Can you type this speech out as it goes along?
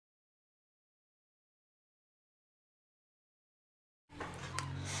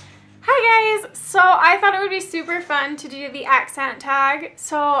Hi guys! So I thought it would be super fun to do the accent tag,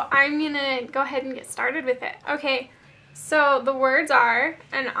 so I'm gonna go ahead and get started with it. Okay, so the words are,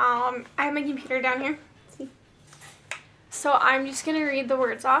 and I have my computer down here. See? So I'm just gonna read the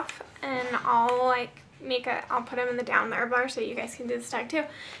words off, and I'll put them in the down there bar so you guys can do this tag too.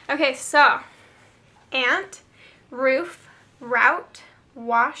 Okay, so ant, roof, route,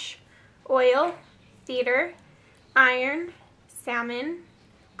 wash, oil, theater, iron, salmon,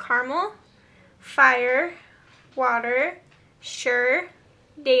 caramel, fire, water, sure,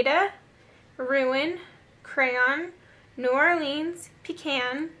 data, ruin, crayon, New Orleans,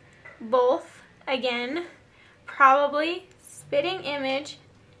 pecan, both, again, probably, spitting image,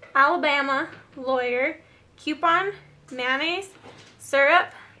 Alabama, lawyer, coupon, mayonnaise,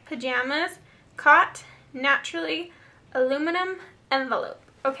 syrup, pajamas, cot, naturally, aluminum, envelope.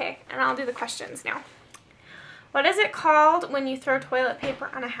 Okay, and I'll do the questions now. What is it called when you throw toilet paper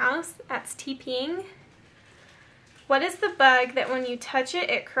on a house? That's TPing. What is the bug that when you touch it,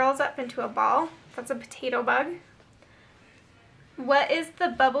 it curls up into a ball? That's a potato bug. What is the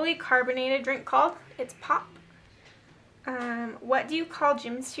bubbly carbonated drink called? It's pop. What do you call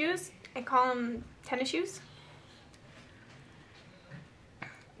gym shoes? I call them tennis shoes.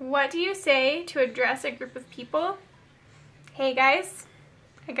 What do you say to address a group of people? Hey guys.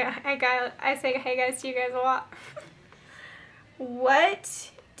 I say hey guys to you guys a lot.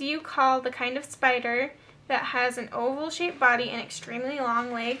 What do you call the kind of spider that has an oval-shaped body and extremely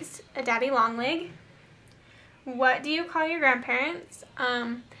long legs? A daddy long leg. What do you call your grandparents?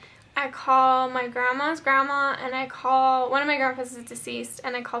 I call my grandma's grandma, and I call one of my grandpas is deceased,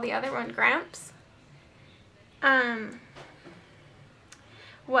 and I call the other one Gramps.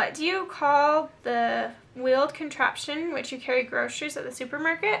 What do you call the wheeled contraption which you carry groceries at the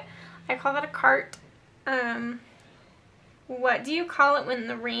supermarket? I call that a cart. What do you call it when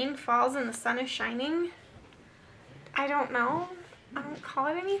the rain falls and the sun is shining? I don't know. I don't call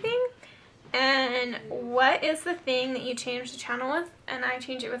it anything. And what is the thing that you change the channel with? And I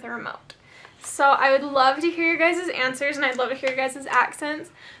change it with a remote. So I would love to hear your guys' answers, and I'd love to hear your guys' accents.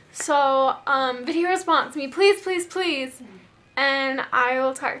 So video response me, please, please, please. And I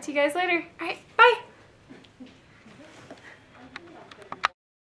will talk to you guys later. All right.